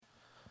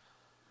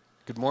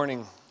Good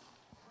morning.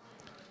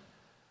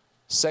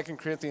 2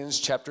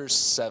 Corinthians chapter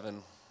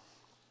 7.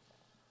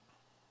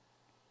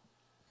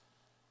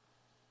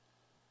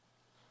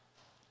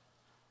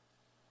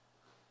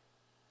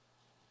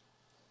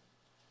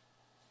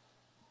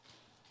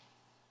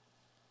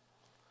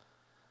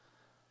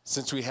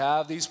 Since we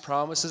have these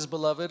promises,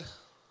 beloved,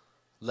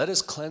 let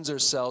us cleanse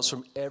ourselves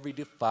from every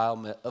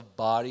defilement of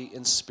body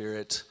and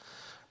spirit,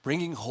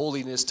 bringing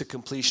holiness to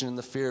completion in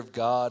the fear of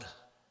God.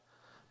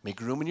 Make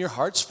room in your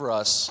hearts for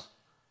us.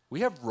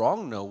 We have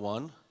wronged no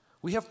one.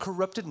 We have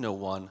corrupted no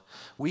one.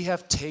 We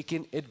have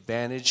taken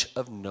advantage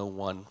of no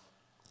one.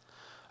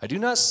 I do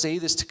not say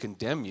this to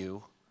condemn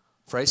you,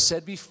 for I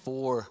said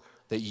before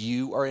that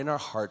you are in our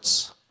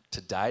hearts,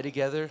 to die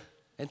together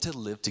and to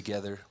live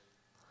together.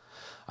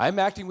 I am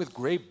acting with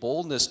great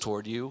boldness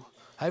toward you.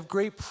 I have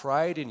great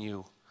pride in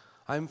you.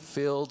 I am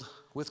filled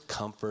with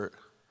comfort.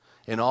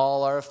 In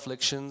all our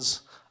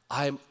afflictions,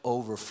 I am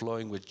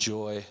overflowing with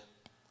joy.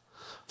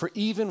 For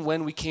even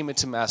when we came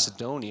into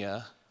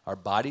Macedonia, our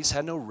bodies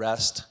had no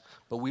rest,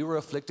 but we were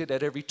afflicted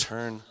at every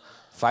turn,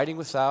 fighting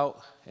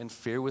without and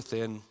fear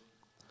within.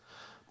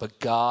 But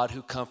God,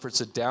 who comforts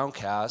the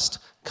downcast,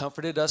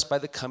 comforted us by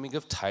the coming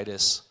of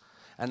Titus,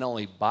 and not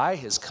only by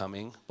his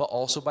coming, but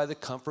also by the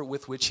comfort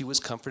with which he was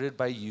comforted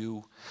by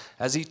you,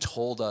 as he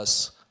told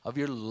us of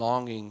your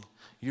longing,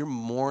 your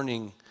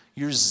mourning,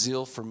 your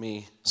zeal for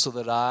me, so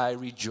that I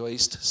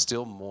rejoiced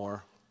still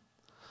more.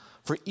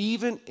 For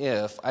even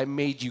if I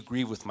made you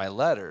grieve with my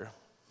letter,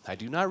 I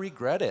do not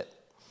regret it.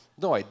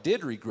 Though I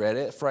did regret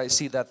it, for I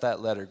see that that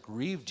letter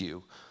grieved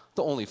you,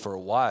 though only for a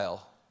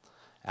while.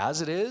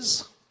 As it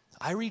is,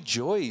 I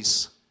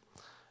rejoice,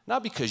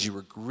 not because you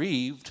were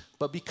grieved,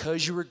 but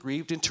because you were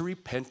grieved into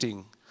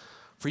repenting.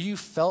 For you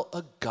felt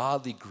a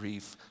godly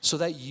grief, so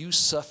that you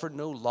suffered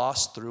no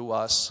loss through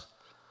us.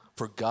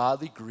 For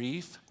godly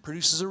grief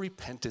produces a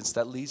repentance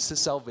that leads to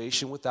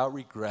salvation without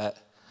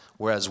regret,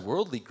 whereas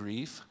worldly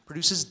grief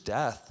produces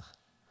death.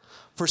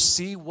 For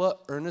see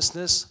what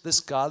earnestness this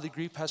godly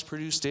grief has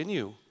produced in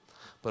you,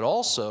 but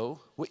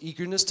also what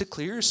eagerness to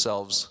clear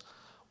yourselves,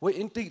 what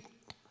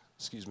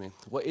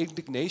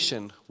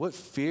indignation, what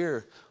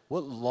fear,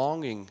 what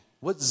longing,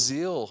 what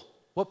zeal,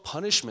 what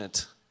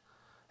punishment.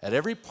 At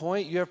every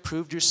point you have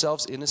proved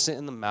yourselves innocent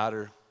in the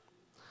matter.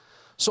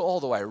 So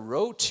although I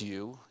wrote to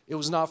you, it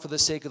was not for the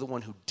sake of the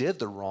one who did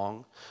the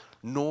wrong,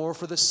 nor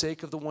for the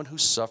sake of the one who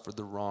suffered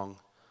the wrong,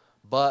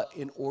 but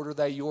in order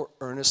that your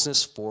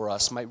earnestness for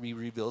us might be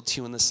revealed to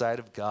you in the sight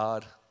of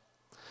God.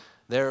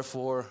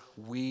 Therefore,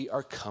 we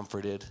are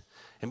comforted,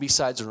 and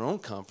besides our own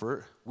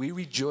comfort, we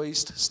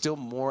rejoiced still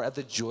more at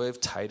the joy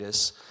of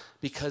Titus,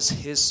 because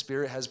his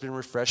spirit has been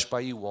refreshed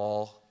by you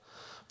all.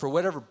 For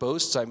whatever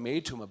boasts I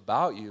made to him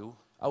about you,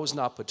 I was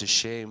not put to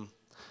shame.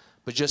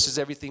 But just as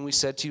everything we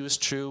said to you is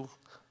true,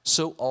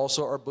 so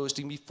also our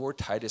boasting before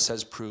Titus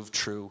has proved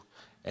true,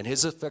 and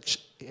his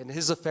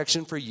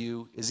affection for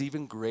you is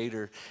even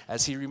greater,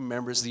 as he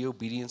remembers the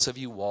obedience of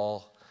you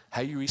all,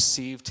 how you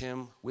received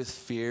him with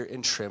fear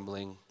and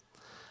trembling.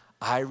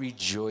 I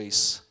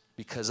rejoice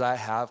because I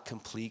have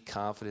complete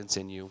confidence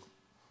in you.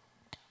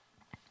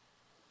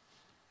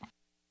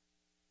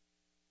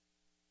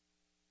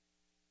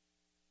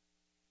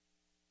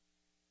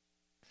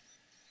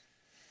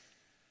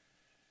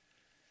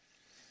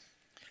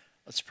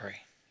 Let's pray.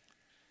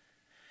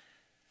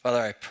 Father,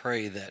 I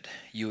pray that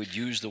you would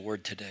use the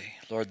word today.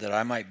 Lord, that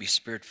I might be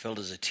spirit-filled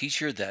as a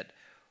teacher, that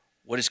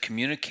what is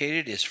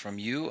communicated is from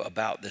you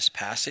about this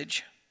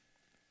passage.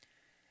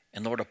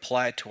 And Lord,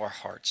 apply it to our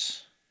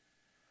hearts.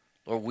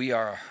 Lord, we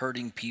are a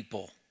hurting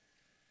people.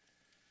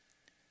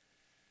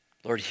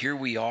 Lord, here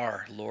we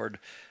are, Lord,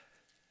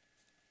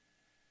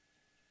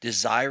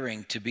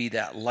 desiring to be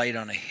that light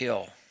on a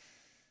hill.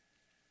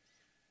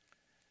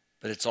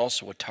 But it's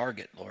also a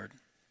target, Lord.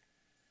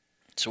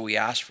 So we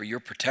ask for your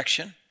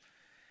protection.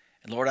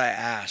 And Lord, I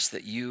ask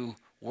that you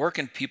work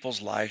in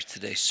people's lives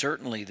today.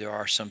 Certainly there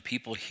are some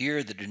people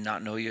here that do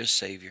not know you as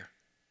Savior.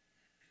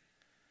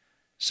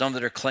 Some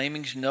that are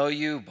claiming to know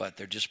you, but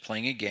they're just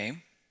playing a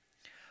game.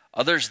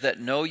 Others that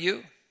know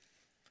you,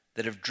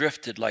 that have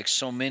drifted like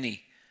so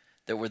many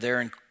that were there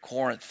in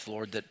Corinth,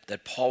 Lord,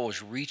 that Paul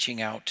was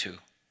reaching out to.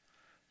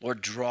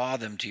 Lord, draw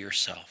them to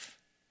yourself.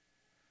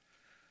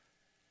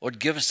 Lord,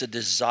 give us a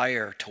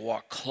desire to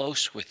walk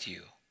close with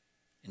you.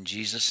 In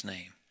Jesus'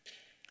 name,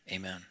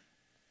 amen.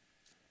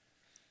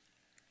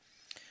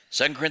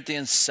 2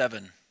 Corinthians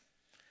 7,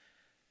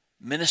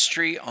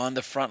 ministry on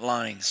the front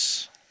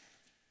lines.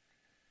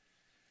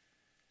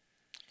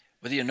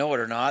 Whether you know it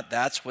or not,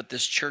 that's what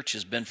this church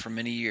has been for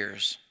many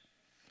years,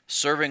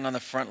 serving on the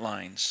front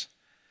lines.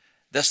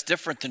 That's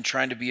different than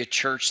trying to be a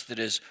church that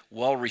is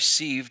well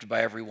received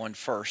by everyone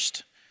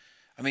first.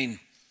 I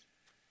mean,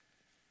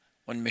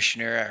 one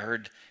missionary I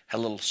heard had a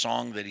little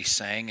song that he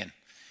sang, and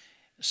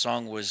the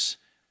song was,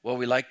 well,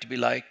 we like to be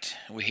liked,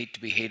 and we hate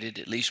to be hated.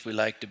 At least we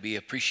like to be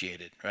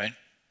appreciated, right?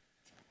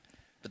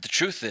 But the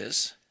truth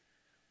is,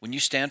 when you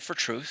stand for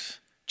truth,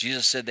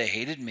 Jesus said they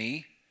hated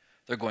me,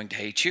 they're going to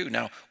hate you.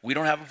 Now, we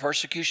don't have a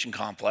persecution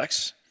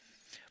complex,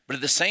 but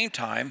at the same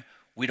time,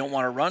 we don't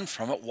want to run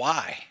from it.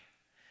 Why?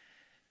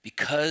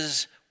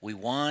 Because we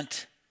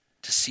want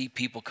to see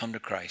people come to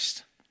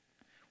Christ.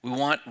 We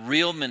want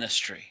real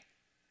ministry.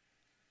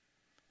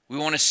 We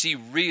want to see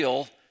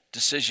real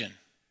decision.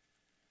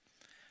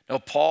 Now,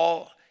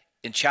 Paul,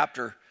 in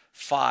chapter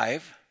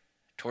 5,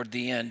 toward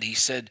the end, he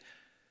said,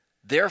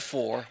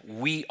 therefore,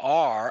 we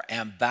are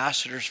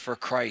ambassadors for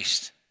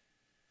Christ,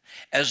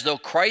 as though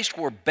Christ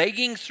were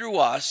begging through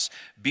us,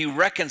 be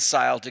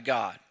reconciled to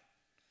God.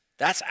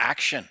 That's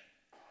action.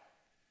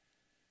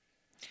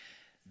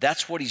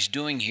 That's what he's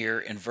doing here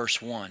in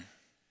verse 1.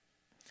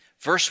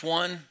 Verse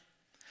 1,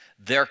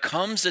 there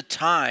comes a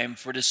time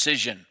for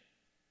decision.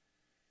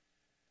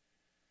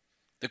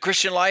 The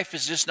Christian life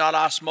is just not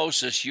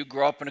osmosis. You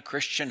grow up in a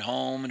Christian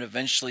home and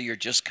eventually you're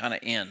just kind of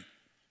in.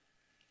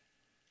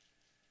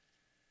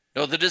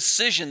 No, the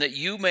decision that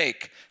you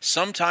make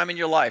sometime in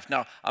your life.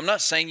 Now, I'm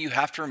not saying you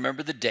have to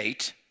remember the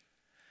date,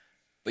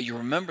 but you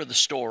remember the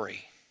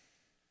story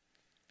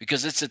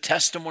because it's a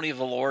testimony of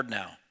the Lord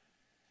now.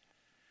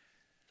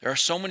 There are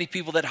so many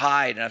people that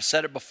hide, and I've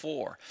said it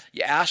before.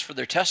 You ask for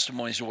their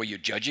testimonies, well, you're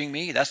judging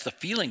me? That's the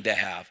feeling they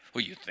have.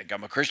 Well, you think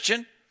I'm a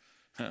Christian?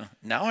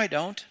 Now I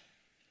don't.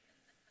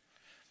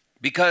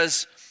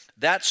 Because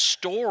that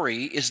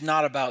story is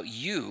not about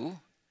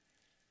you.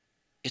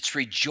 It's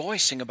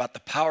rejoicing about the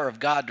power of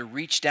God to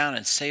reach down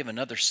and save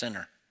another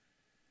sinner.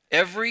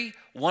 Every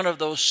one of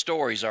those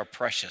stories are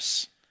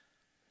precious.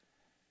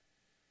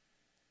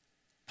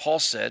 Paul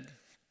said,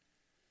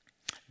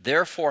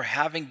 therefore,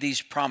 having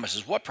these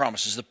promises. What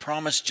promises? The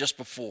promise just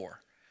before.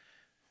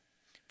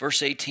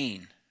 Verse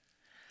 18.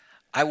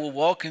 I will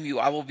welcome you.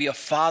 I will be a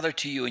father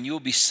to you, and you will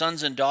be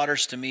sons and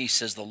daughters to me,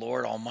 says the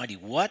Lord Almighty.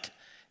 What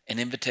an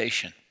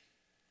invitation.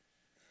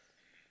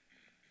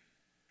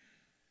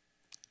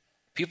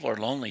 People are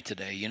lonely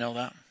today. You know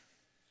that?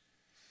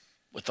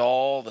 With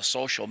all the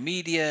social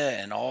media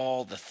and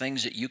all the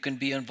things that you can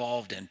be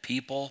involved in,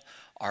 people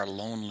are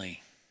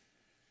lonely.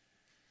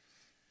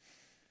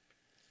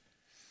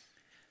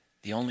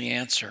 The only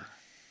answer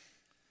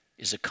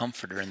is a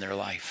comforter in their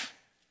life,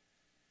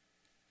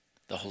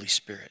 the Holy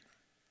Spirit.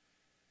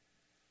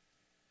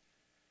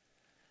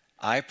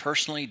 I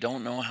personally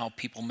don't know how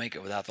people make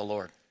it without the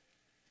Lord.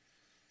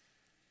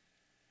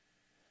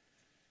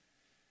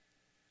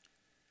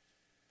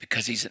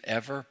 Because he's an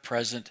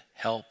ever-present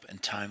help in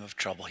time of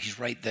trouble. He's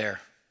right there.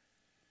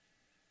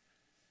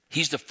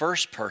 He's the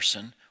first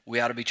person we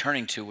ought to be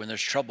turning to when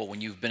there's trouble,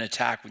 when you've been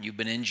attacked, when you've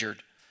been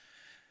injured,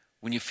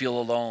 when you feel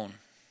alone.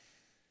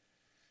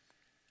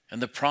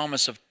 And the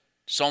promise of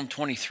Psalm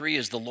 23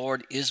 is the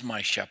Lord is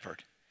my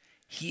shepherd.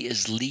 He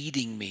is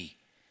leading me.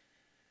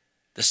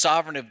 The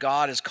sovereignty of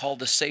God is called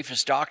the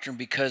safest doctrine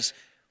because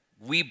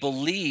we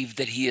believe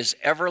that he is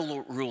ever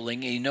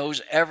ruling, and he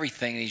knows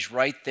everything, and he's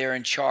right there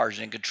in charge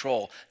and in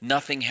control.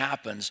 Nothing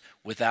happens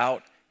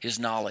without his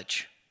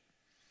knowledge.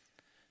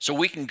 So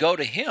we can go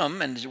to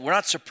him, and we're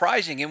not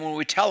surprising him when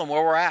we tell him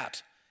where we're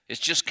at. It's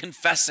just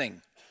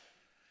confessing.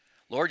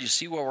 Lord, you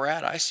see where we're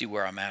at? I see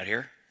where I'm at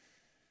here.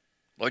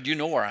 Lord, you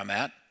know where I'm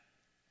at.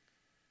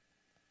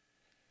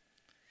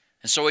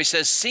 And so he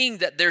says, seeing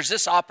that there's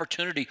this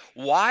opportunity,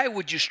 why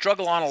would you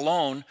struggle on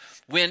alone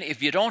when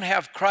if you don't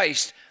have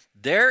Christ,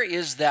 there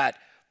is that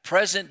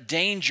present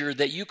danger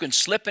that you can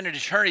slip into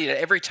eternity at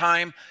every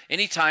time,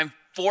 anytime,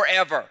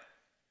 forever.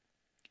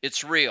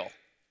 It's real.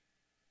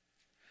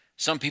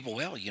 Some people,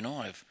 well, you know,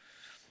 I've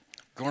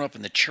grown up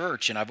in the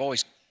church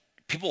and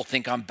people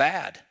think I'm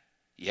bad.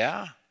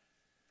 Yeah.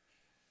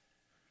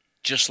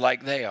 Just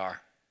like they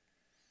are.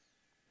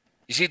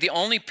 You see, the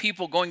only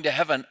people going to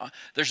heaven,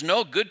 there's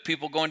no good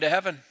people going to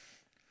heaven.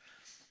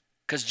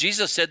 Because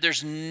Jesus said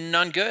there's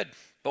none good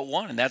but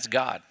one, and that's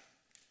God.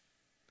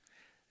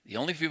 The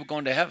only people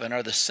going to heaven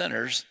are the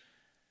sinners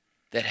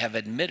that have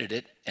admitted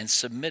it and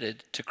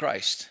submitted to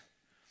Christ.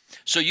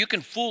 So you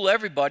can fool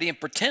everybody and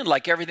pretend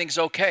like everything's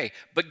okay,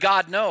 but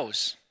God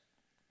knows.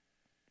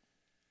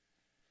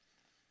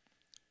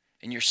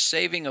 And your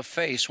saving of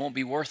faith won't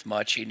be worth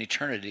much in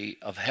eternity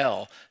of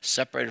hell,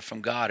 separated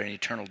from God in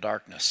eternal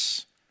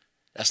darkness.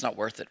 That's not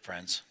worth it,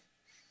 friends.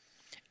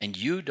 And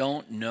you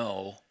don't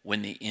know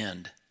when the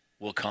end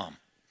will come.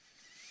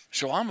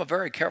 So I'm a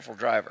very careful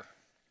driver.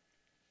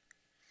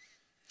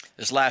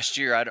 This last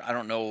year, I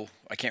don't know,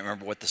 I can't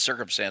remember what the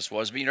circumstance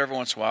was, but you know, every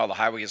once in a while the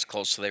highway gets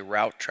closed, so they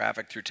route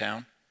traffic through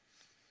town.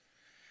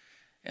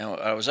 And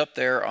I was up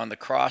there on the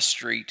cross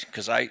street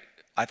because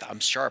I'm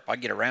sharp, I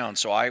get around,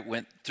 so I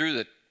went through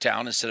the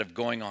town instead of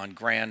going on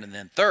Grand and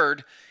then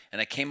 3rd,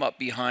 and I came up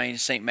behind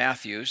St.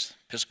 Matthew's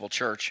Episcopal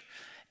Church,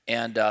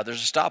 and there's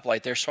a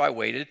stoplight there, so I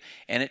waited,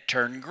 and it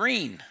turned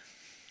green.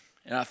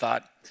 And I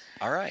thought,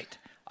 all right.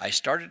 I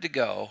started to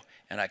go,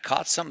 and I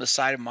caught some of the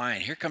side of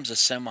mine. Here comes a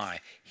semi.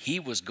 He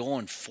was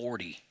going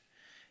 40.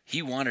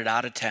 He wanted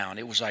out of town.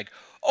 It was like,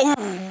 oh!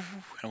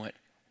 I went,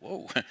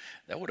 whoa,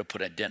 that would have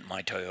put a dent in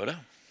my Toyota.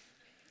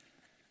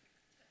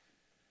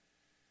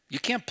 You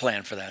can't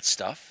plan for that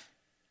stuff.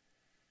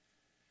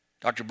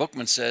 Dr.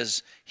 Bookman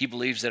says he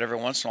believes that every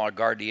once in a while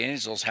guardian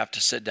angels have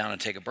to sit down and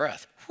take a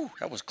breath. Whew,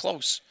 that was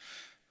close.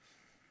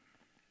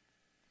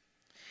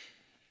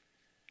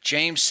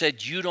 James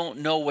said, you don't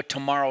know what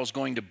tomorrow is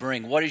going to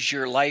bring. What is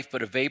your life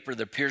but a vapor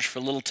that appears for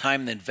a little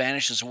time and then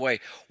vanishes away?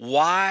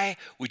 Why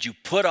would you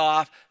put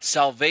off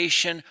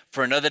salvation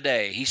for another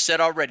day? He said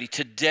already,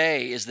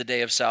 today is the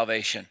day of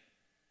salvation.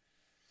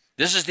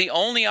 This is the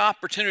only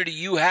opportunity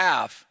you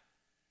have.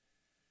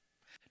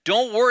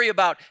 Don't worry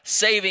about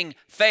saving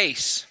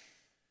face.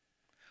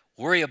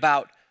 Worry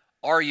about,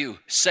 are you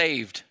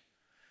saved?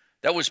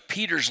 That was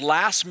Peter's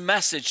last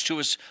message to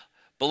his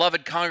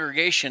beloved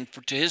congregation,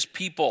 to his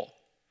people.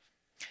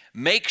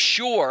 Make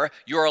sure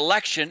your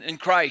election in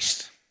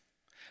Christ.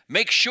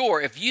 Make sure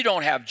if you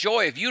don't have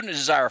joy, if you don't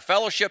desire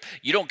fellowship,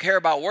 you don't care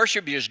about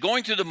worship, you're just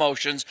going through the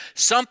motions,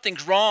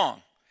 something's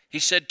wrong. He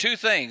said two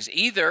things.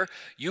 Either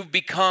you've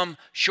become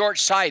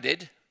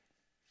short-sighted,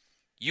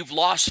 you've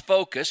lost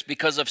focus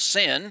because of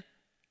sin,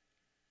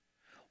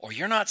 or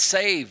you're not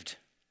saved.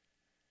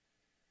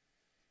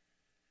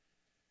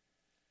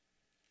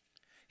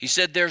 He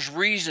said there's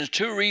reasons,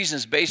 two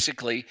reasons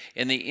basically,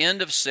 in the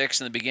end of 6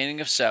 and the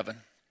beginning of 7,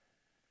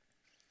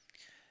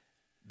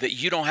 that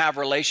you don't have a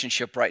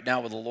relationship right now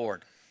with the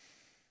Lord.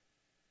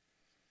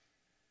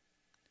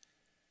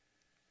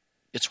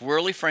 It's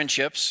worldly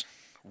friendships,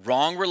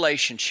 wrong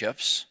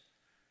relationships,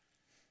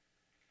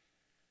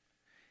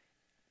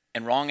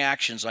 and wrong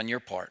actions on your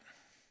part,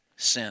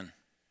 sin.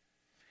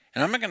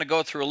 And I'm not going to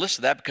go through a list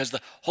of that because the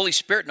Holy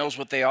Spirit knows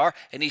what they are,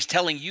 and He's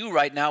telling you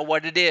right now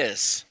what it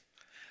is.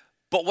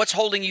 But what's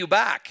holding you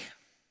back?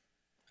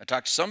 I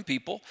talk to some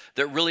people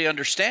that really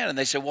understand, and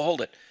they say, well,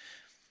 hold it.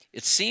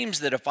 It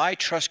seems that if I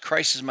trust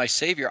Christ as my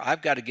Savior,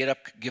 I've got to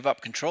give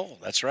up control.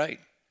 That's right.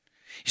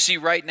 You see,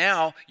 right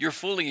now, you're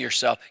fooling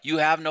yourself. You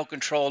have no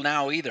control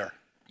now either.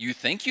 You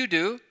think you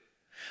do.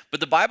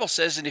 But the Bible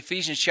says in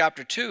Ephesians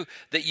chapter 2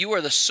 that you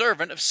are the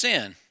servant of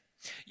sin.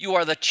 You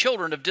are the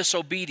children of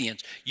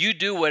disobedience. You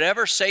do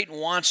whatever Satan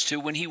wants to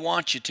when he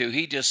wants you to.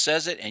 He just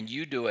says it and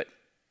you do it.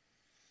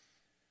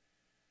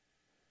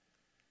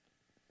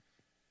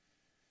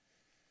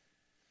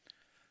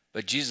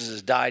 But Jesus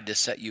has died to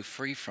set you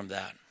free from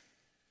that.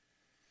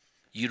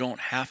 You don't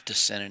have to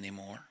sin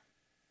anymore.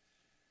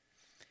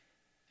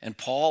 And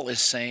Paul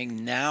is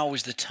saying now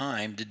is the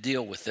time to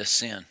deal with this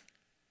sin.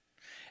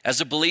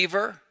 As a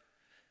believer,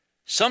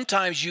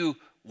 sometimes you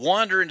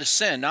wander into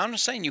sin. Now, I'm not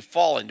saying you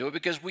fall into it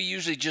because we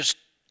usually just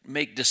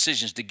make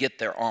decisions to get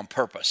there on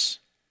purpose.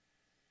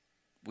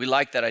 We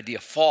like that idea,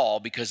 fall,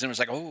 because then it's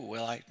like, oh,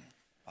 well, I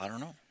don't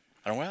know.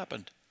 I don't know what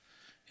happened.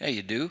 Yeah,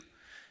 you do.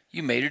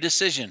 You made a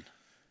decision.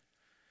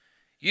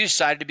 You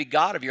decided to be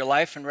God of your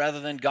life, and rather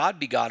than God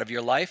be God of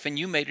your life, and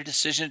you made a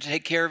decision to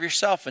take care of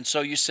yourself. And so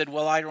you said,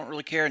 well, I don't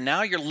really care. And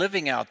now you're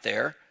living out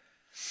there,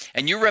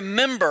 and you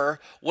remember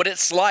what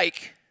it's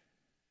like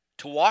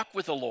to walk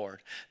with the Lord,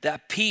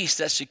 that peace,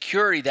 that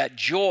security, that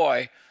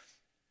joy.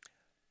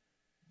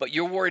 But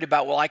you're worried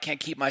about, well, I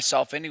can't keep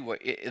myself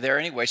there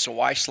anyway, so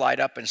why slide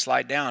up and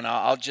slide down?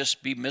 I'll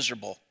just be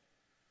miserable.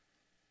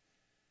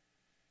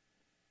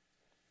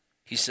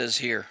 He says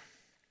here,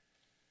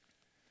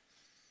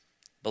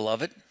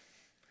 beloved,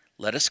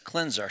 let us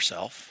cleanse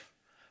ourselves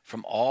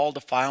from all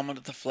defilement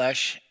of the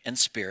flesh and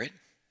spirit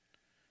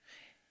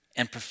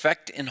and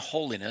perfect in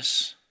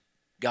holiness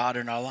God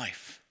in our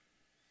life.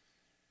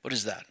 What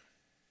is that?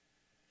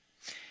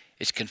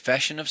 It's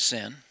confession of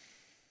sin,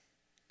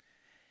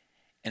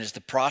 and it's the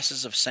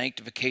process of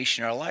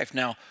sanctification in our life.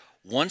 Now,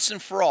 once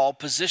and for all,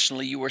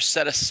 positionally, you were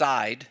set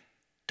aside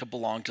to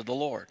belong to the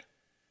Lord.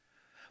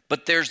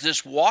 But there's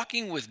this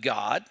walking with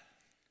God.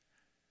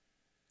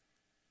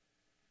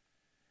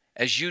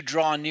 As you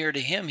draw near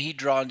to Him, He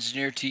draws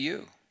near to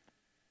you.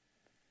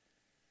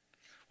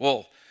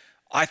 Well,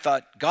 I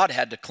thought God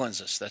had to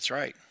cleanse us. That's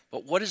right.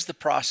 But what is the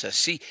process?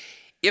 See,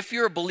 if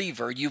you're a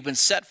believer, you've been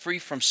set free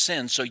from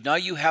sin, so now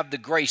you have the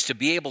grace to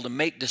be able to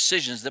make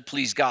decisions that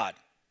please God.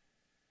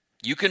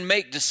 You can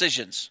make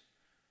decisions.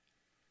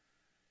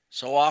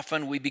 So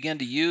often we begin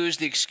to use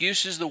the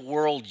excuses the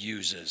world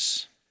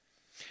uses.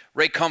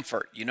 Ray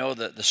Comfort, you know,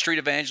 the street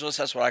evangelist,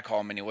 that's what I call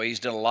him anyway. He's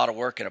done a lot of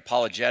work in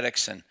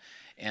apologetics,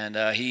 and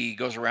he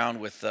goes around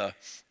with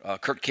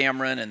Kirk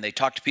Cameron, and they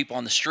talk to people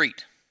on the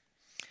street.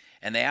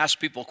 And they ask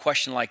people a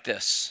question like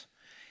this.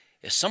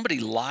 If somebody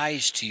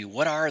lies to you,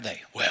 what are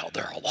they? Well,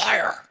 they're a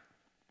liar.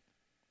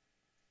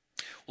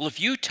 Well, if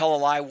you tell a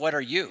lie, what are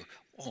you?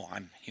 Oh,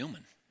 I'm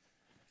human.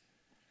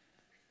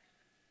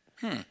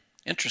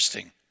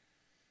 Interesting.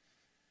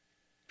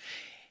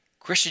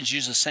 Christians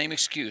use the same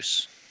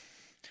excuse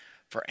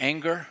for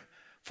anger,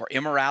 for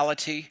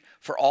immorality,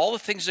 for all the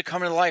things that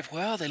come into life.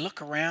 Well, they look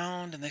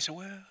around and they say,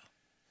 well,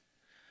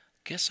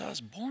 guess I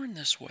was born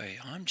this way.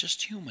 I'm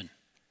just human.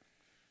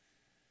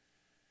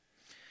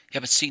 Yeah,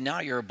 but see, now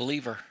you're a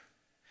believer.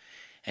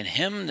 And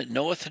him that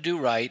knoweth to do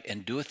right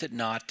and doeth it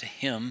not, to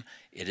him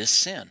it is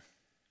sin.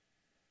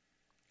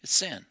 It's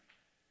sin.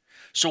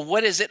 So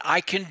what is it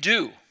I can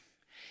do?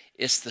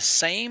 It's the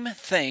same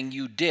thing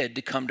you did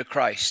to come to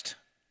Christ.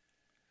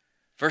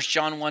 1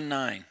 John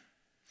 1:9.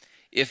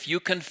 If you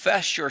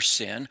confess your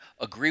sin,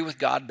 agree with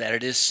God that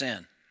it is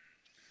sin.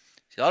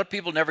 See, a lot of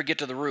people never get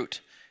to the root.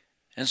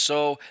 And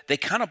so they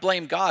kind of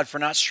blame God for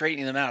not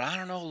straightening them out. I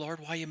don't know, Lord,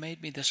 why you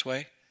made me this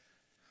way.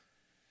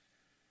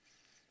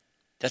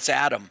 That's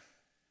Adam.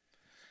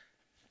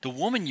 The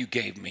woman you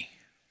gave me,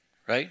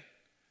 right?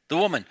 The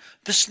woman.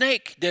 The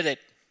snake did it.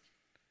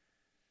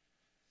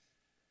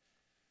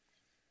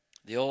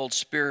 The old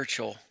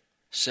spiritual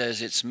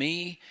says, it's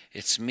me,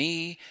 it's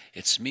me,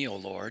 it's me, O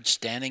Lord,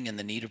 standing in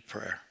the need of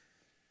prayer.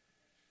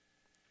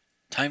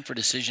 Time for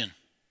decision.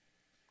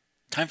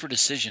 Time for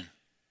decision.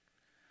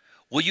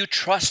 Will you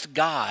trust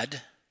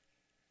God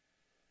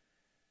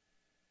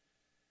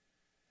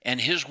and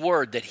His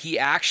word that He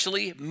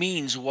actually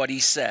means what He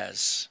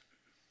says?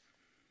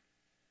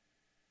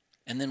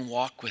 And then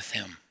walk with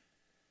Him.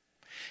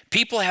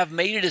 People have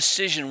made a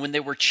decision when they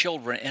were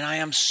children, and I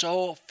am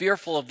so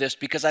fearful of this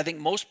because I think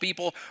most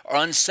people are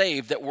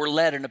unsaved that were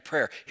led in a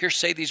prayer. Here,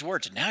 say these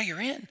words. Now you're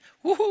in.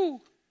 Woohoo!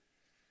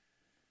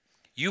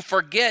 You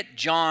forget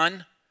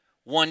John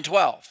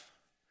 1:12.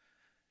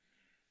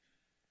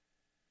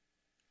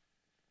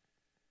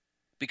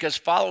 Because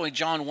following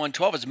John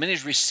 1:12, as many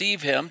as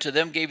receive Him, to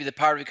them gave you the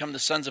power to become the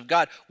sons of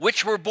God,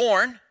 which were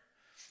born,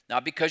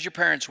 not because your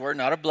parents were,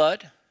 not of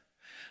blood,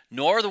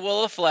 nor the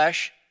will of the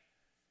flesh,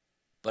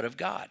 but of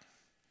God,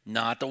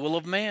 not the will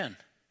of man.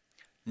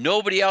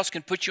 Nobody else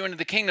can put you into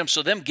the kingdom,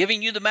 so them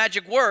giving you the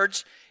magic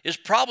words is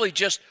probably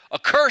just a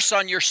curse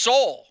on your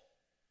soul.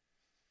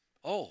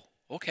 Oh,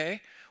 okay.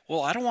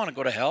 Well, I don't want to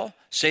go to hell.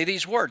 Say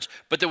these words.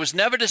 But there was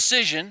never a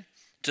decision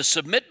to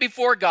submit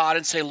before God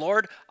and say,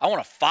 Lord, I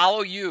want to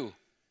follow you.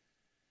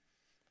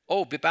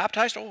 Oh, be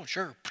baptized? Oh,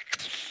 sure.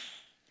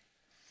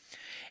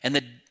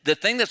 And the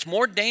thing that's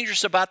more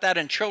dangerous about that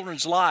in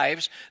children's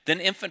lives than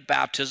infant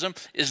baptism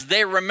is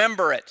they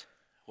remember it.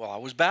 Well, I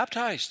was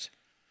baptized.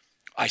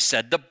 I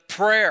said the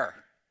prayer.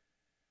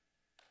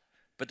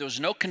 But there was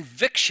no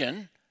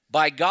conviction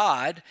by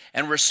God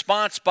and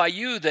response by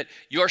you that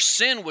your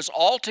sin was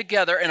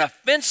altogether an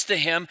offense to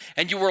Him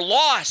and you were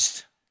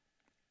lost.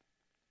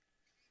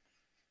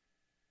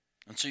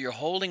 And so you're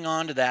holding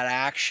on to that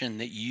action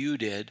that you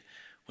did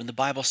when the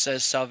Bible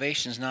says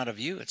salvation is not of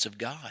you, it's of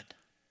God.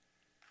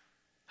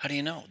 How do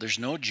you know? There's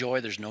no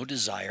joy, there's no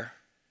desire.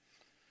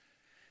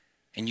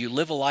 And you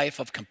live a life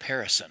of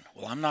comparison.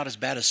 Well, I'm not as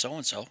bad as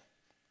so-and-so.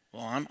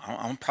 Well,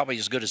 I'm probably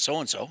as good as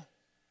so-and-so.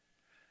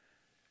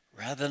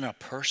 Rather than a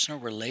personal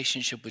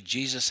relationship with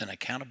Jesus and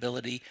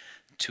accountability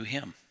to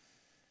Him.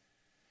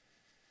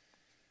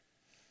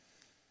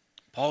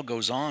 Paul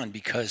goes on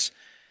because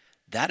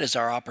that is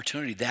our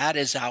opportunity. That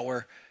is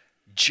our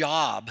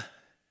job,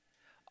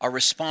 our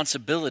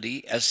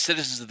responsibility as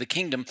citizens of the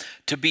kingdom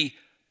to be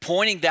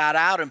pointing that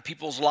out in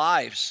people's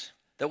lives.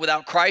 That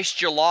without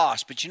Christ you're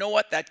lost. But you know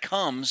what? That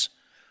comes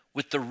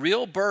with the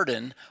real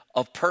burden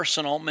of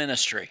personal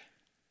ministry.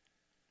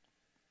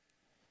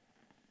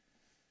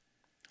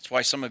 That's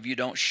why some of you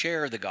don't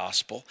share the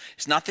gospel.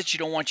 It's not that you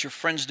don't want your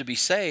friends to be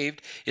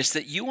saved. It's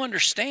that you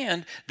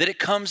understand that it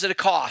comes at a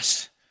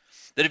cost.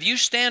 That if you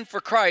stand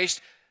for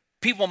Christ,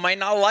 people might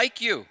not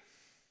like you.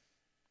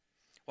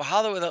 Well,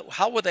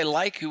 how would they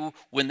like you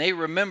when they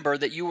remember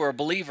that you were a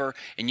believer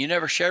and you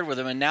never shared with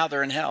them and now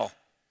they're in hell?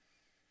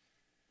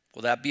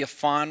 Will that be a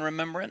fond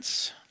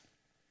remembrance?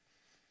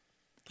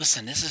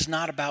 Listen, this is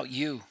not about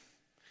you.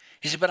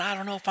 He said, but I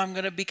don't know if I'm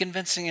going to be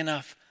convincing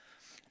enough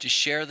to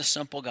share the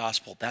simple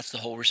gospel. That's the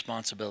whole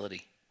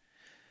responsibility.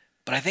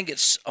 But I think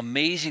it's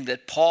amazing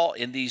that Paul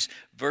in these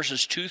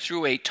verses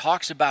 2-8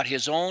 talks about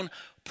his own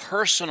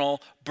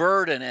personal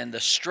burden and the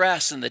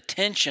stress and the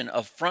tension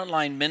of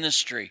frontline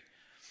ministry.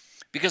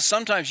 Because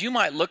sometimes you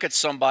might look at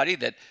somebody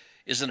that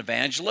is an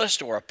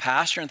evangelist or a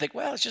pastor and think,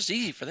 well, it's just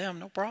easy for them,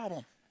 no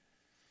problem.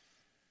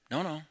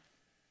 No.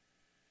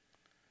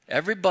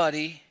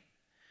 Everybody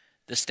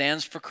that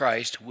stands for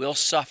Christ will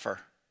suffer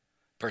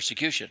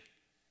persecution.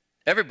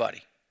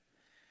 Everybody.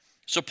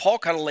 So Paul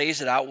kind of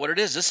lays it out what it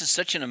is. This is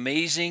such an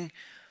amazing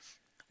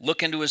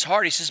look into his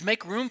heart. He says,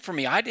 make room for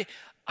me. I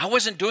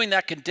wasn't doing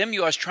that to condemn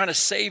you. I was trying to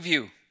save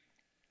you.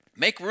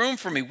 Make room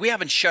for me. We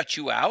haven't shut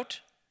you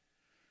out.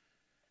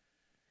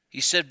 He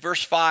said,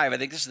 verse 5, I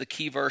think this is the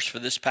key verse for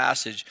this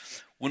passage.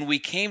 When we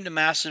came to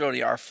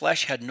Macedonia, our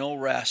flesh had no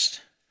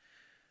rest.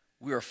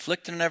 We were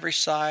afflicted on every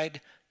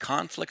side,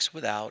 conflicts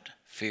without,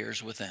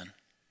 fears within.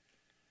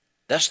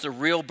 That's the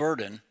real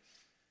burden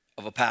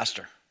of a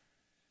pastor.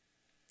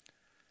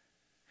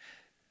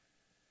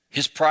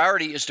 His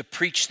priority is to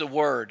preach the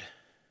word.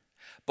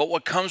 But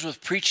what comes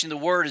with preaching the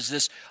word is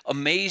this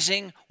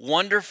amazing,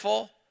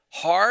 wonderful,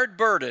 hard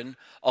burden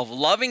of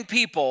loving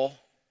people.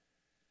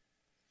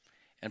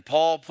 And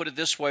Paul put it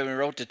this way when he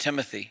wrote to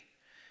Timothy.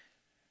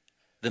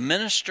 The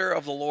minister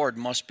of the Lord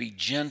must be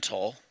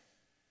gentle.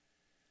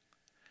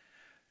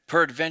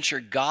 Peradventure,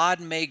 God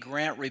may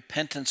grant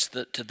repentance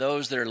to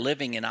those that are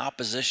living in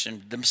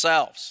opposition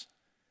themselves.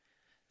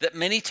 That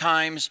many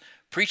times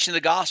preaching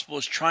the gospel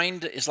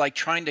is like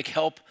trying to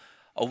help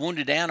a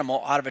wounded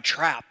animal out of a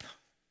trap.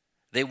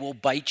 They will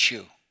bite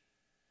you.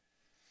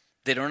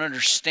 They don't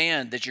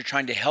understand that you're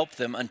trying to help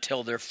them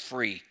until they're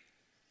free.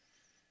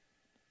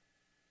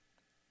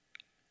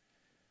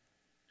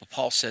 But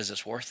Paul says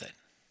it's worth it.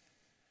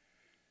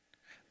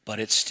 But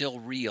it's still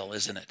real,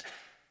 isn't it?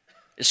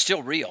 It's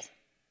still real.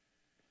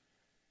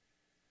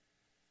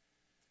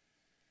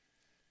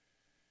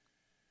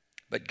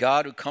 But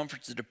God, who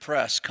comforts the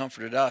depressed,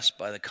 comforted us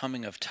by the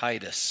coming of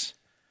Titus.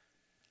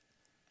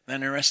 Isn't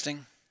that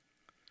interesting?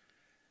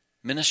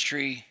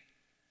 Ministry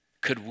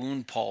could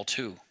wound Paul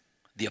too.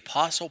 The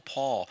Apostle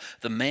Paul,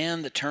 the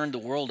man that turned the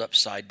world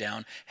upside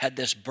down, had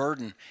this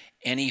burden,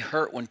 and he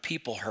hurt when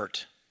people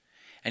hurt.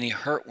 And he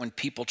hurt when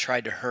people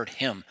tried to hurt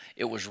him.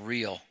 It was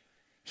real.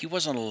 He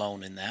wasn't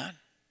alone in that.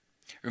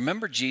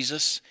 Remember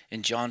Jesus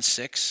in John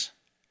 6?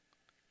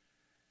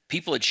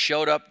 People had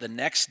showed up the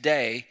next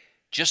day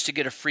just to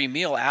get a free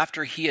meal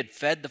after he had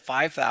fed the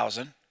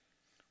 5,000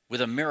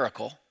 with a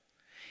miracle.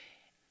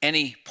 And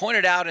he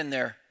pointed out in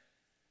they're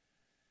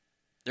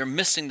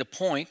missing the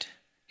point.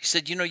 He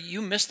said,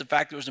 you missed the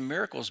fact there was a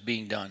miracle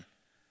being done.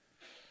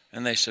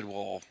 And they said,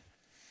 well,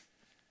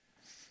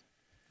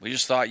 we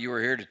just thought you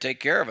were here to take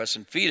care of us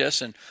and feed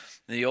us. And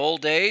in the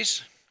old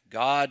days,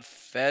 God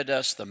fed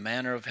us the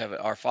manna of heaven.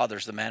 Our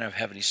fathers, the manna of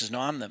heaven. He says, no,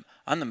 I'm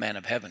the manna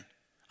of heaven.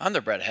 I'm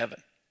the bread of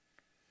heaven.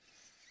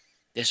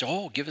 They said,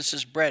 oh, give us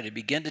this bread. He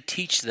began to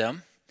teach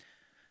them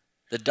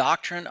the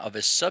doctrine of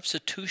his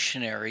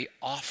substitutionary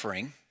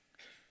offering.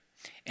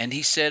 And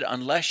he said,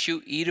 unless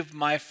you eat of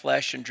my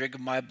flesh and drink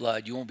of my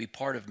blood, you won't be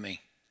part of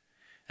me.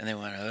 And they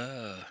went,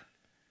 ugh.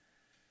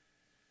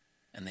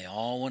 And they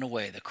all went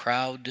away. The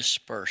crowd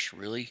dispersed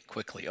really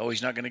quickly. Oh,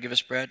 he's not going to give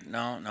us bread?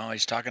 No,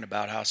 he's talking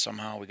about how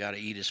somehow we got to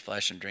eat his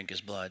flesh and drink his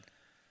blood.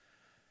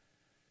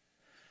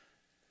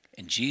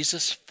 And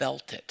Jesus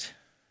felt it.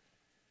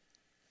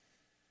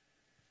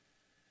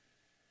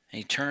 And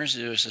he turns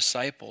to his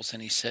disciples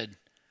and he said,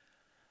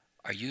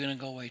 are you going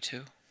to go away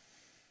too?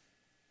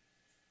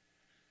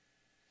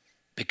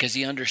 Because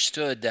he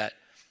understood that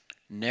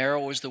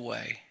narrow is the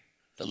way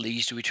that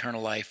leads to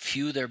eternal life.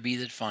 Few there be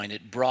that find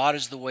it. Broad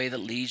is the way that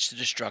leads to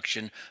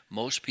destruction.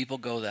 Most people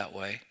go that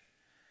way.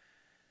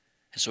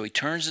 And so he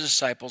turns to the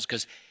disciples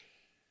because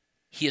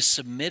he has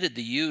submitted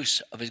the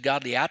use of his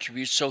godly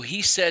attributes. So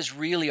he says,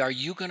 really, are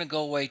you going to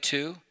go away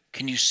too?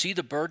 Can you see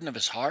the burden of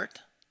his heart?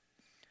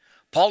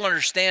 Paul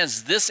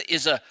understands this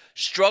is a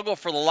struggle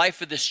for the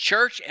life of this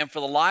church and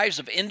for the lives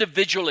of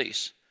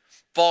individuals.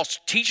 False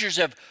teachers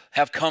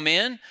have come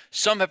in.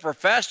 Some have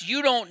professed.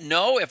 You don't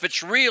know if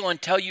it's real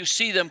until you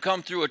see them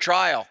come through a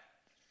trial.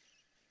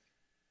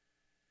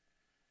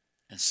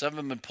 And some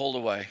have been pulled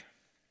away.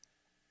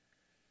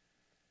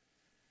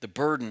 The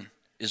burden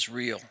is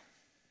real.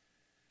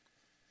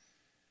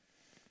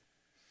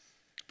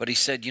 But he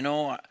said,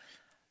 I'm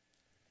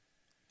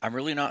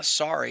really not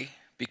sorry,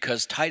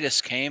 because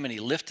Titus came and he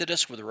lifted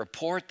us with a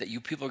report that you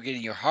people are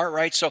getting your heart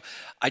right. So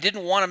I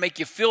didn't want to make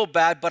you feel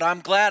bad, but I'm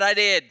glad I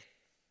did.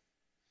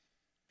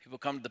 People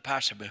come to the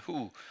pastor, but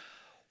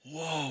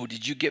whoa,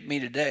 did you get me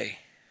today?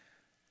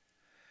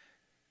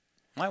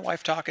 My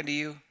wife talking to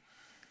you?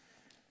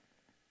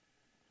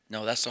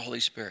 No, that's the Holy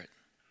Spirit.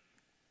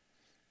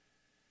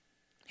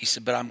 He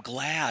said, but I'm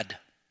glad.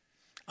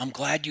 I'm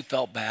glad you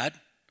felt bad.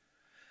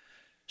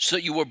 So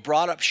that you were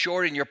brought up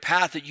short in your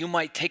path, that you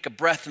might take a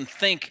breath and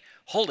think,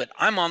 hold it,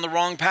 I'm on the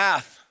wrong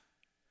path.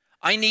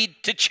 I need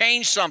to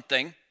change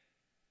something.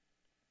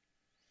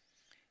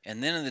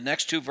 And then in the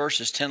next two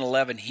verses, 10 and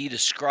 11, he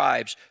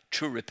describes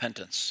true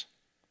repentance.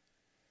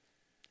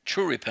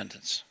 True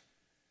repentance.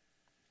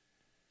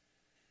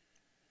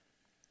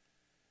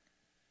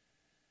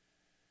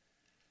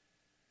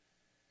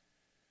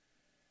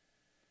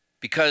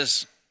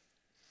 Because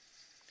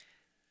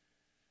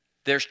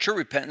there's true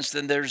repentance,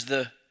 then there's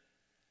the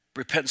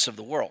repentance of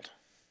the world.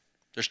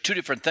 There's two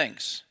different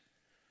things.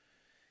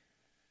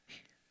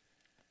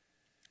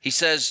 He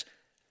says,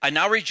 I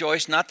now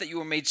rejoice, not that you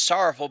were made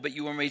sorrowful, but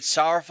you were made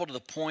sorrowful to the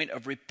point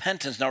of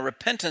repentance. Now,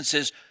 repentance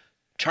is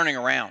turning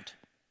around.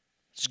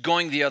 It's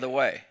going the other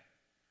way.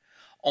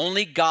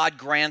 Only God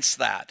grants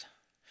that.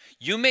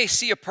 You may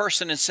see a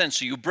person in sin,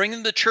 so you bring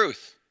them the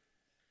truth.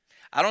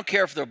 I don't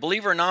care if they're a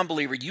believer or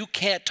non-believer, you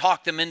can't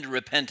talk them into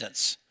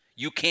repentance.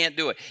 You can't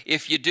do it.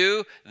 If you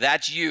do,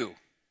 that's you.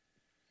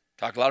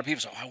 A lot of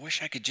people say, I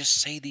wish I could just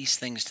say these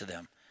things to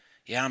them.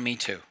 Yeah, me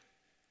too.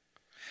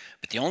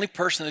 But the only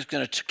person that's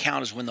going to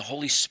count is when the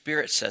Holy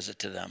Spirit says it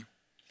to them.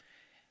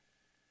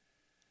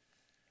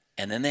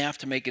 And then they have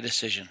to make a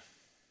decision.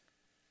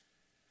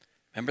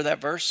 Remember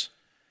that verse?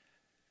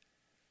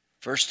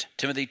 1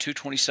 Timothy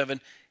 2:27,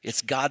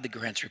 it's God that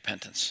grants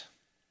repentance.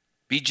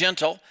 Be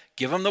gentle,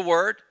 give them the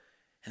word,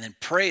 and then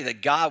pray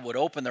that God would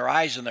open their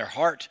eyes and their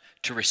heart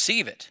to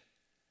receive it.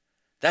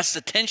 That's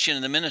the tension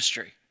in the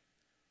ministry.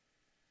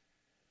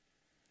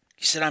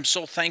 He said, I'm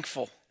so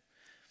thankful.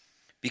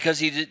 Because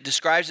he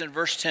describes in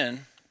verse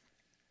 10,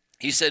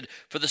 he said,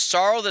 for the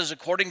sorrow that is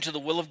according to the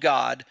will of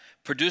God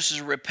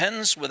produces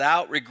repentance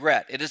without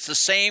regret. It is the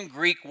same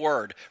Greek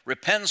word,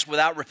 repentance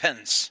without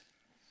repentance.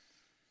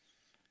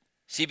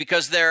 See,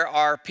 because there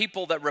are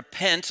people that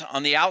repent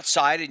on the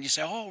outside and you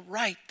say, oh,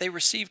 right, they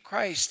received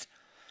Christ.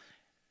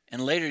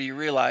 And later you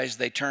realize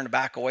they turned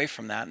back away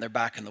from that and they're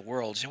back in the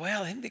world. You say,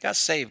 well, I think they got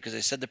saved because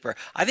they said the prayer.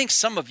 I think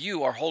some of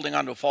you are holding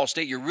on to a false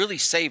state. You're really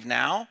saved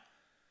now,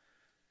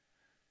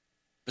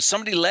 But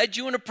somebody led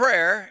you into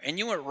prayer and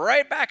you went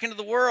right back into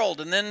the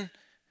world, and then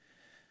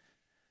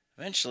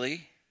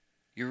eventually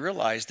you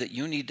realized that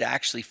you need to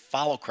actually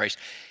follow Christ.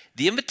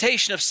 The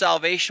invitation of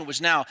salvation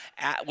was not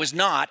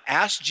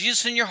ask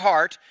Jesus in your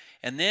heart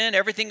and then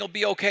everything will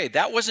be okay.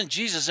 That wasn't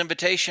Jesus'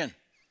 invitation.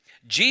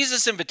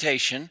 Jesus'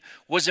 invitation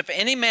was, if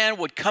any man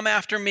would come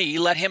after me,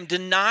 let him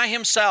deny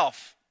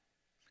himself.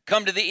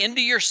 Come to the end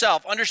of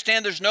yourself.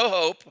 Understand there's no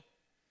hope.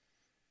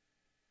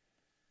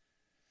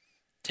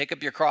 Take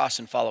up your cross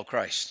and follow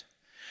Christ.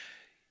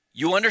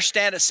 You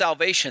understand at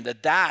salvation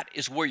that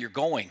is where you're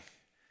going,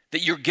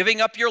 that you're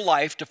giving up your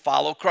life to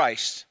follow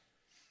Christ.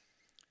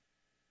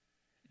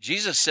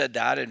 Jesus said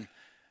that in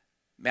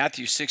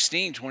Matthew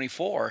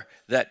 16:24,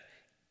 that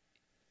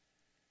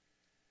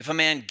if a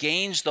man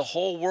gains the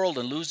whole world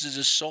and loses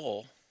his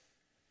soul,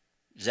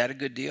 is that a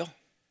good deal?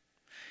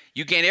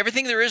 You gain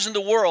everything there is in the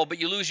world, but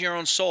you lose your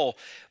own soul.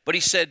 But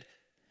he said,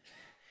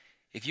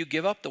 if you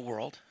give up the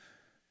world,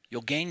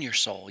 you'll gain your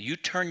soul. You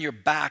turn your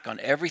back on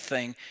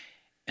everything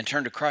and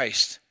turn to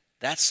Christ.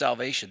 That's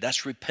salvation.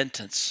 That's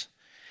repentance.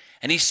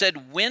 And he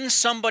said, when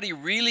somebody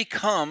really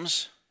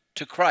comes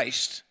to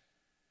Christ,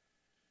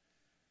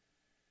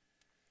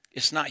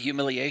 it's not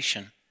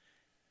humiliation,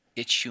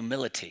 it's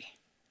humility.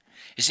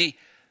 You see,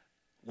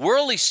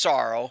 worldly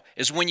sorrow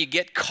is when you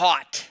get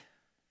caught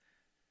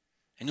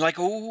and you're like,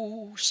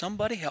 oh,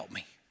 somebody help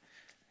me.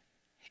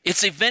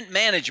 It's event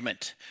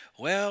management.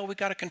 Well, we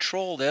got to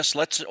control this.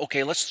 Let's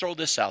throw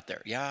this out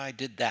there. Yeah, I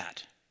did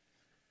that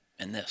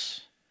and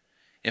this.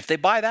 If they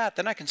buy that,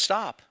 then I can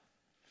stop.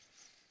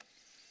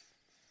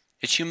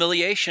 It's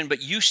humiliation,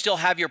 but you still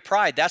have your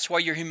pride. That's why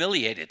you're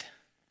humiliated.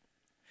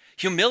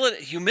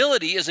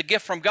 Humility is a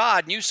gift from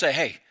God, and you say,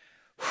 hey,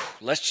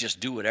 let's just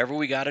do whatever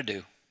we got to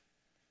do.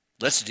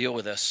 Let's deal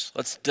with this.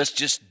 Let's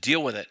just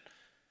deal with it.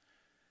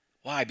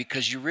 Why?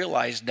 Because you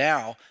realize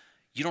now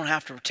you don't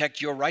have to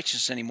protect your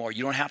righteousness anymore.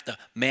 You don't have to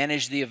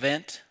manage the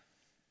event,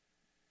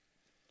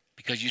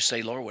 because you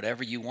say, Lord,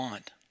 whatever you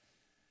want.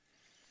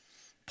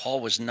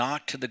 Paul was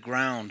knocked to the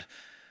ground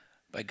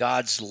by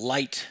God's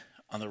light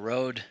on the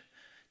road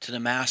to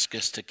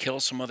Damascus to kill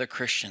some other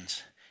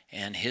Christians.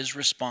 And his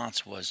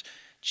response was,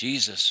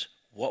 Jesus,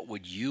 what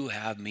would you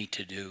have me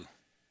to do?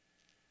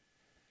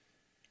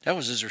 That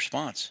was his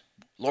response.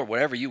 Lord,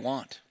 whatever you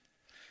want.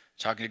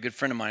 Talking to a good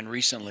friend of mine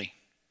recently,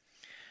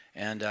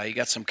 and he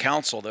got some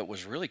counsel that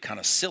was really kind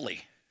of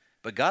silly,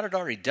 but God had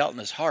already dealt in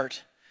his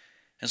heart.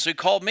 And so he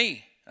called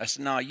me. I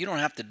said, no, you don't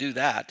have to do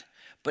that.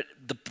 But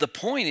the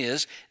point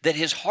is that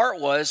his heart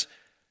was,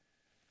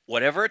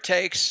 whatever it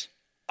takes,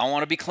 I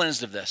want to be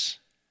cleansed of this.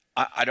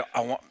 I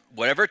want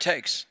whatever it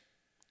takes.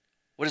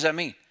 What does that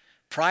mean?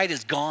 Pride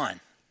is gone.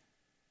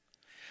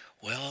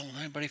 Well,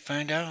 anybody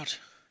find out?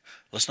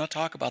 Let's not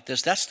talk about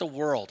this. That's the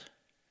world.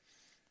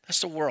 That's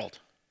the world.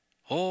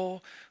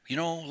 Oh,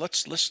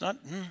 let's not.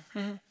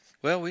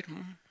 Well,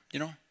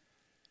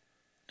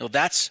 No,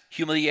 that's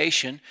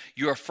humiliation.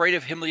 You're afraid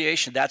of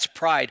humiliation. That's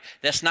pride.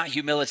 That's not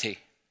humility.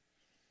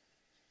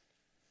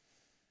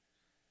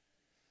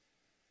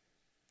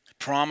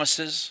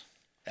 Promises,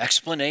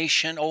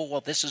 explanation. Oh, well,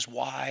 this is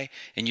why.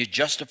 And you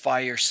justify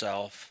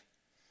yourself.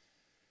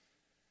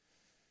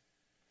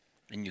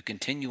 And you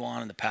continue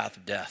on in the path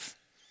of death.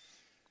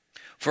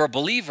 For a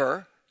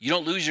believer, you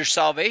don't lose your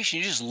salvation.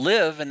 You just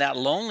live in that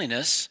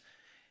loneliness.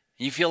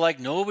 And you feel like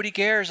nobody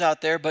cares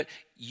out there, but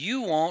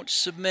you won't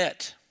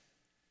submit.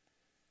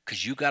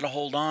 Because you got to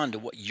hold on to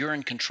what you're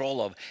in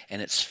control of,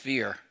 and it's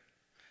fear.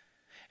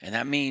 And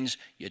that means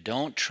you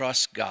don't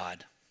trust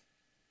God.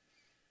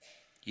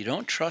 You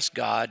don't trust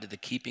God to the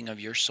keeping of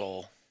your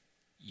soul.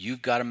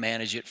 You've got to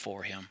manage it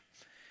for him.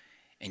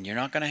 And you're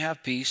not going to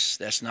have peace.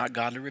 That's not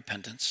godly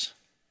repentance.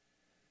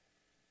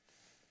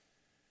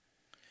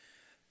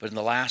 But in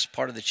the last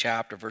part of the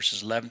chapter,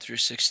 verses 11 through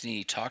 16,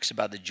 he talks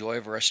about the joy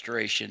of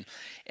restoration.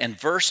 And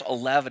verse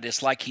 11,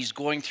 it's like he's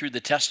going through the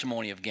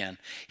testimony again.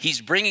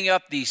 He's bringing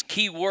up these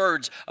key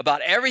words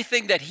about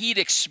everything that he'd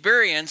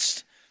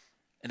experienced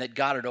and that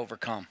God had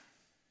overcome.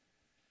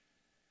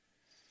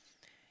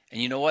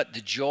 And you know what? The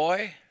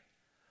joy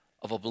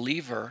of a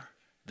believer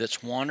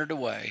that's wandered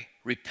away,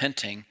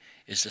 repenting,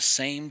 is the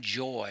same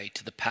joy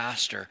to the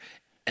pastor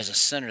as a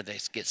sinner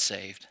that gets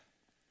saved.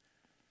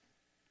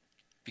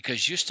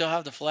 Because you still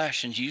have the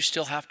flesh and you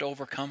still have to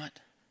overcome it.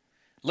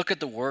 Look at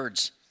the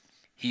words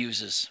he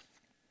uses.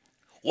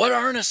 What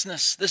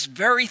earnestness, this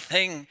very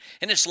thing.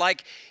 And it's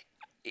like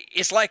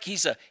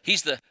he's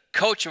the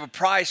coach of a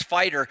prize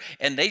fighter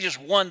and they just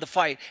won the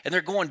fight and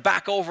they're going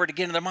back over it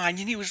again in their mind.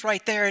 And he was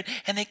right there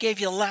and they gave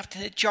you a left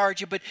and it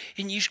jarred you,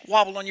 and you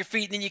wobbled on your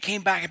feet and then you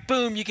came back and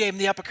boom, you gave him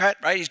the uppercut,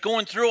 right? He's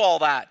going through all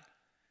that.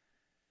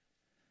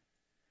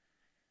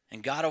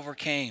 And God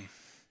overcame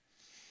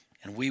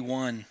and we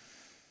won.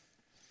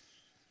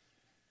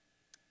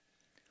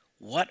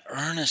 What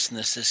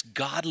earnestness this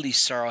godly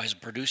sorrow has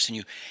produced in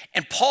you.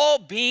 And Paul,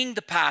 being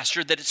the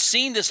pastor that had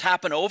seen this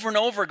happen over and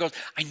over, goes,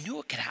 I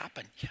knew it could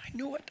happen. Yeah, I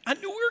knew it. I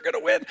knew we were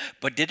going to win.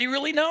 But did he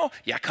really know?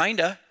 Yeah,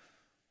 kind of.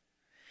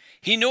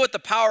 He knew what the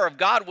power of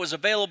God was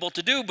available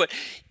to do, but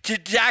to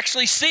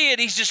actually see it,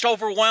 he's just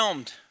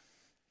overwhelmed.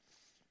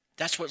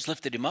 That's what's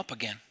lifted him up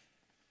again.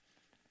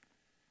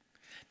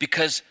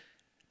 Because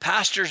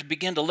pastors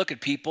begin to look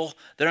at people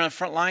that are on the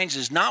front lines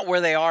is not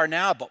where they are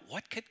now, but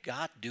what could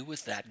God do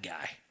with that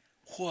guy?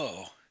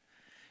 Whoa.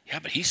 Yeah,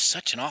 but he's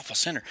such an awful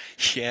sinner.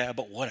 Yeah,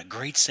 but what a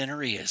great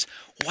sinner he is.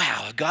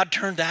 Wow, if God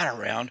turned that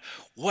around.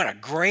 What a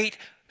great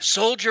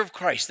soldier of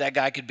Christ that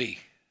guy could be,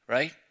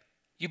 right?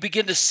 You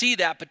begin to see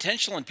that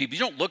potential in people. You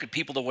don't look at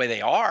people the way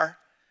they are.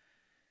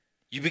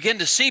 You begin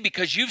to see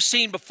because you've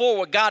seen before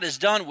what God has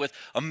done with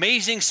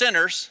amazing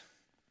sinners,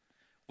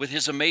 with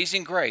his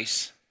amazing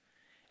grace.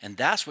 And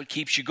that's what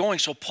keeps you going.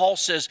 So Paul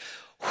says,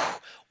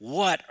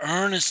 what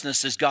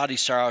earnestness is God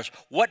desires.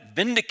 What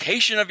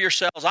vindication of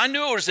yourselves. I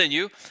knew it was in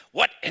you.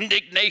 What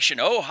indignation.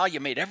 Oh, how you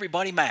made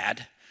everybody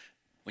mad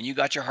when you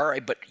got your heart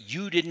right, but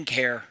you didn't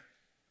care.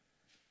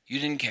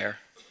 You didn't care.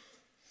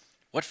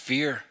 What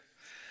fear.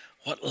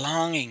 What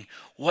longing.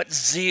 What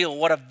zeal.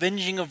 What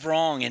avenging of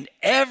wrong. In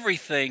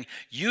everything,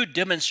 you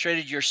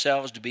demonstrated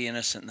yourselves to be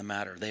innocent in the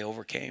matter. They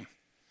overcame.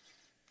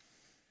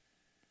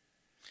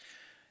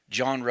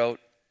 John wrote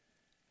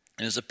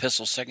in his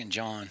epistle, 2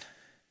 John,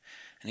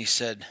 and he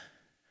said,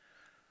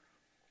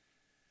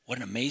 what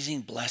an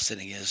amazing blessing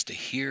it is to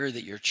hear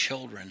that your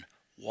children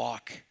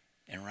walk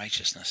in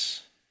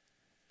righteousness.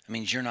 That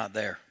means you're not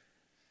there.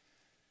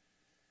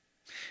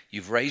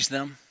 You've raised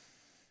them.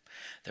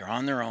 They're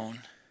on their own.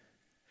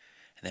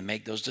 And they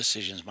make those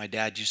decisions. My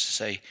dad used to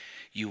say,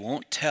 you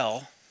won't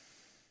tell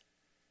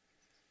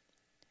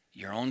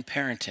your own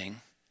parenting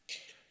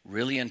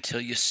really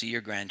until you see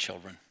your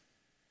grandchildren.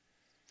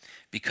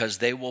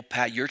 Because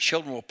your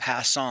children will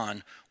pass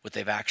on what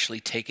they've actually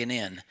taken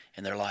in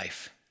their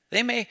life.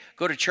 They may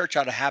go to church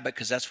out of habit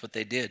because that's what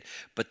they did,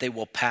 but they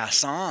will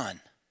pass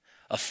on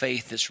a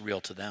faith that's real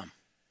to them.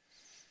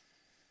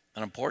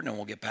 An important one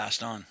will get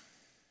passed on.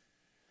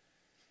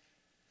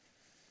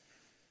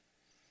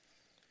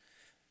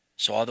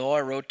 So although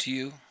I wrote to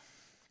you,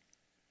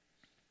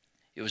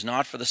 it was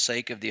not for the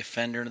sake of the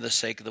offender nor the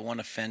sake of the one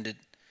offended,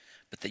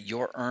 but that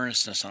your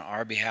earnestness on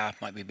our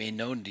behalf might be made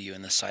known to you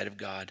in the sight of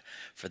God.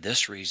 For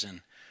this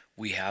reason,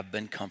 we have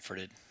been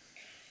comforted.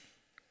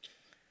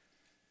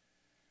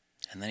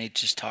 And then he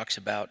just talks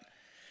about,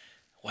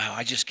 wow,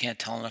 I just can't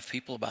tell enough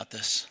people about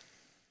this.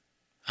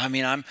 I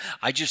mean,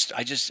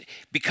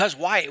 because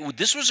why?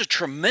 This was a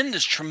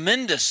tremendous,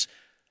 tremendous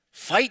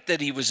fight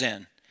that he was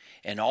in.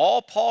 And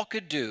all Paul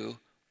could do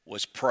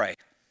was pray.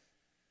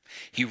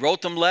 He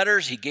wrote them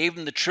letters, he gave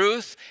them the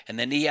truth, and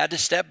then he had to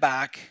step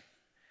back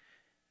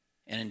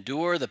and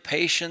endure the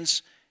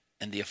patience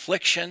and the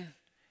affliction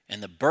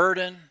and the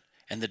burden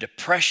and the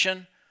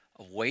depression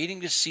of waiting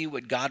to see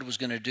what God was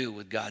going to do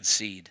with God's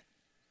seed.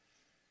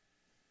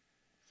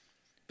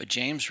 But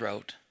James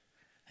wrote,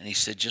 and he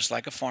said, just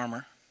like a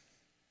farmer,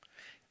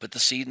 put the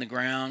seed in the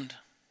ground,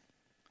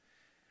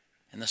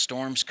 and the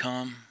storms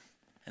come,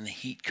 and the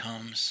heat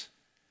comes.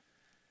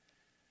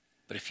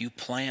 But if you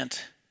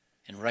plant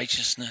in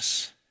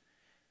righteousness,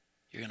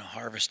 you're going to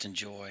harvest in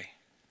joy.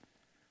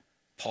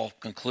 Paul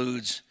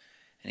concludes,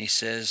 and he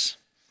says,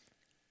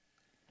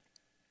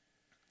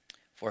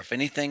 for if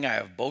anything I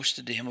have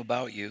boasted to him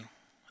about you,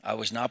 I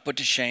was not put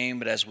to shame,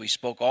 but as we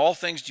spoke all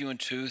things to you in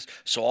truth,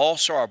 so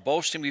also our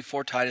boasting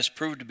before Titus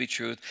proved to be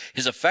truth.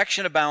 His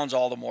affection abounds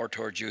all the more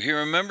towards you. He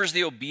remembers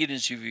the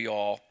obedience of you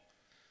all,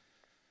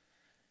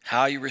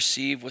 how you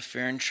receive with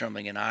fear and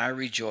trembling, and I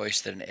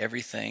rejoice that in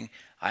everything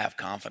I have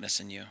confidence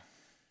in you.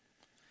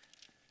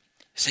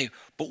 Say,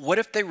 but what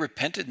if they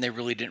repented and they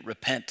really didn't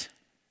repent?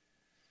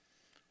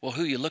 Well,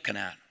 who are you looking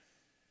at?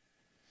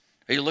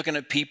 Are you looking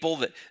at people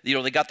that,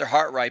 they got their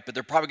heart right, but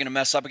they're probably going to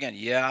mess up again?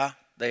 Yeah,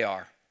 they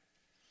are.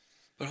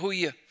 But who are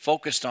you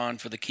focused on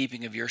for the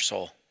keeping of your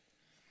soul?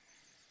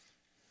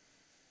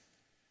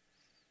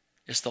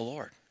 It's the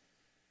Lord.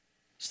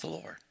 It's the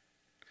Lord.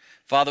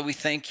 Father, we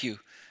thank you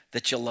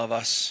that you love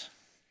us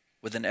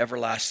with an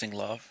everlasting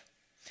love.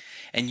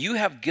 And you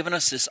have given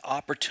us this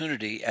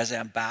opportunity as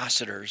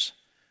ambassadors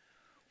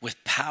with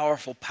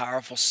powerful,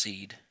 powerful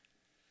seed.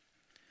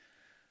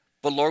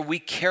 But Lord, we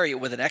carry it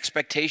with an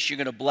expectation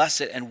you're going to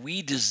bless it, and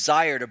we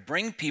desire to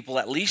bring people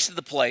at least to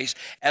the place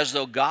as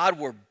though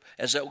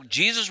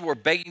Jesus were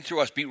begging through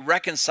us, be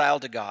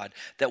reconciled to God,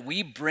 that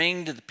we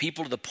bring to the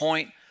people to the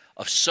point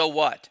of so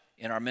what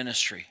in our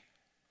ministry.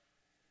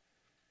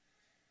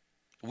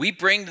 We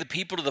bring the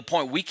people to the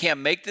point we can't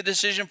make the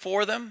decision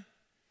for them,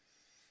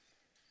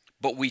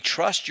 but we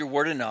trust your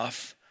word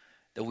enough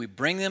that we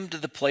bring them to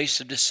the place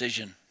of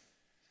decision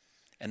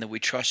and that we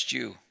trust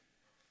you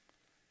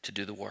to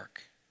do the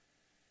work.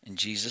 In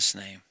Jesus'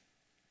 name,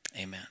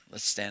 amen.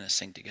 Let's stand and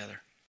sing together.